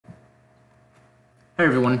Hi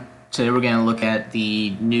everyone, today we're going to look at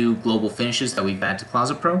the new global finishes that we've added to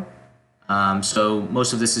ClosetPro. So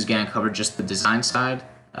most of this is going to cover just the design side.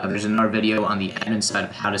 There's another video on the admin side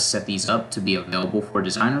of how to set these up to be available for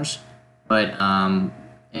designers. But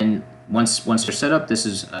and once they're set up, this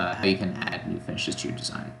is how you can add new finishes to your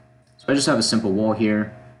design. So I just have a simple wall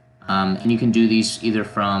here, and you can do these either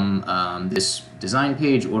from this design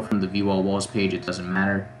page or from the View All Walls page. It doesn't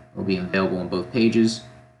matter. It will be available on both pages.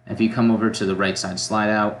 If you come over to the right side slide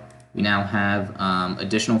out, we now have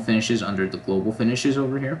additional finishes under the global finishes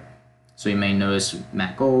over here. So you may notice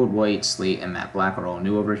matte gold, white, slate, and matte black are all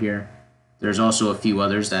new over here. There's also a few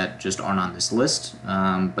others that just aren't on this list,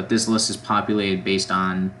 but this list is populated based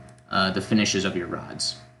on the finishes of your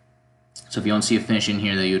rods. So if you don't see a finish in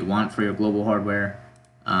here that you'd want for your global hardware,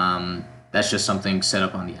 that's just something set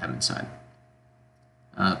up on the admin side.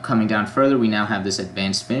 Coming down further, we now have this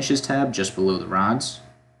advanced finishes tab just below the rods.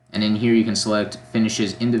 And in here you can select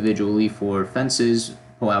finishes individually for fences,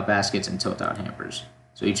 pull-out baskets, and tilt-out hampers.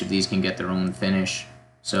 So each of these can get their own finish.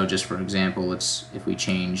 So just for example, if we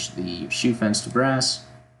change the shoe fence to brass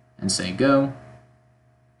and say go,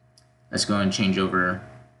 let's go and change over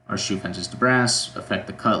our shoe fences to brass, affect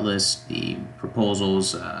the cutlass, the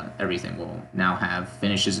proposals, everything will now have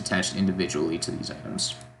finishes attached individually to these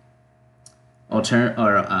items.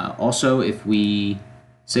 Also, if we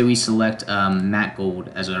say we select matte gold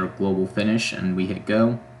as our global finish and we hit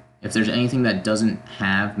go, if there's anything that doesn't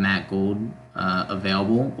have matte gold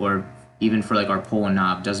available, or even for like our pole and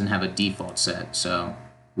knob doesn't have a default set, so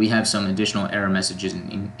we have some additional error messages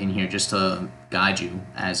in here just to guide you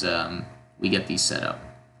as we get these set up.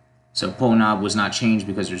 So pole knob was not changed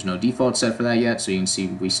because there's no default set for that yet, so you can see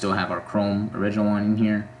we still have our chrome original one in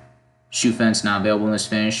here. Shoe fence not available in this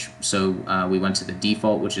finish, so we went to the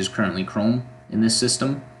default, which is currently chrome in this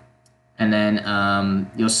system. And then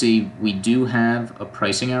you'll see we do have a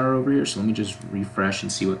pricing error over here, so let me just refresh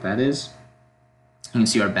and see what that is. You can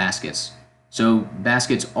see our baskets. So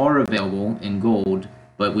baskets are available in gold,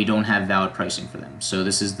 but we don't have valid pricing for them. So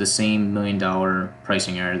this is the same $1 million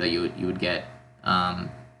pricing error that you would get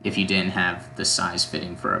if you didn't have the size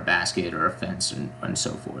fitting for a basket or a fence and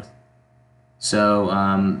so forth.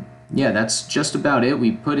 So yeah, that's just about it.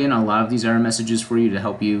 We put in a lot of these error messages for you to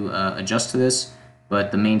help you adjust to this,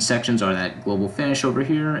 but the main sections are that global finish over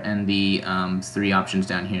here and the 3 options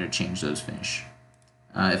down here to change those finish.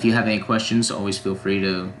 If you have any questions, always feel free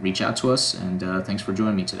to reach out to us, and thanks for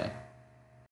joining me today.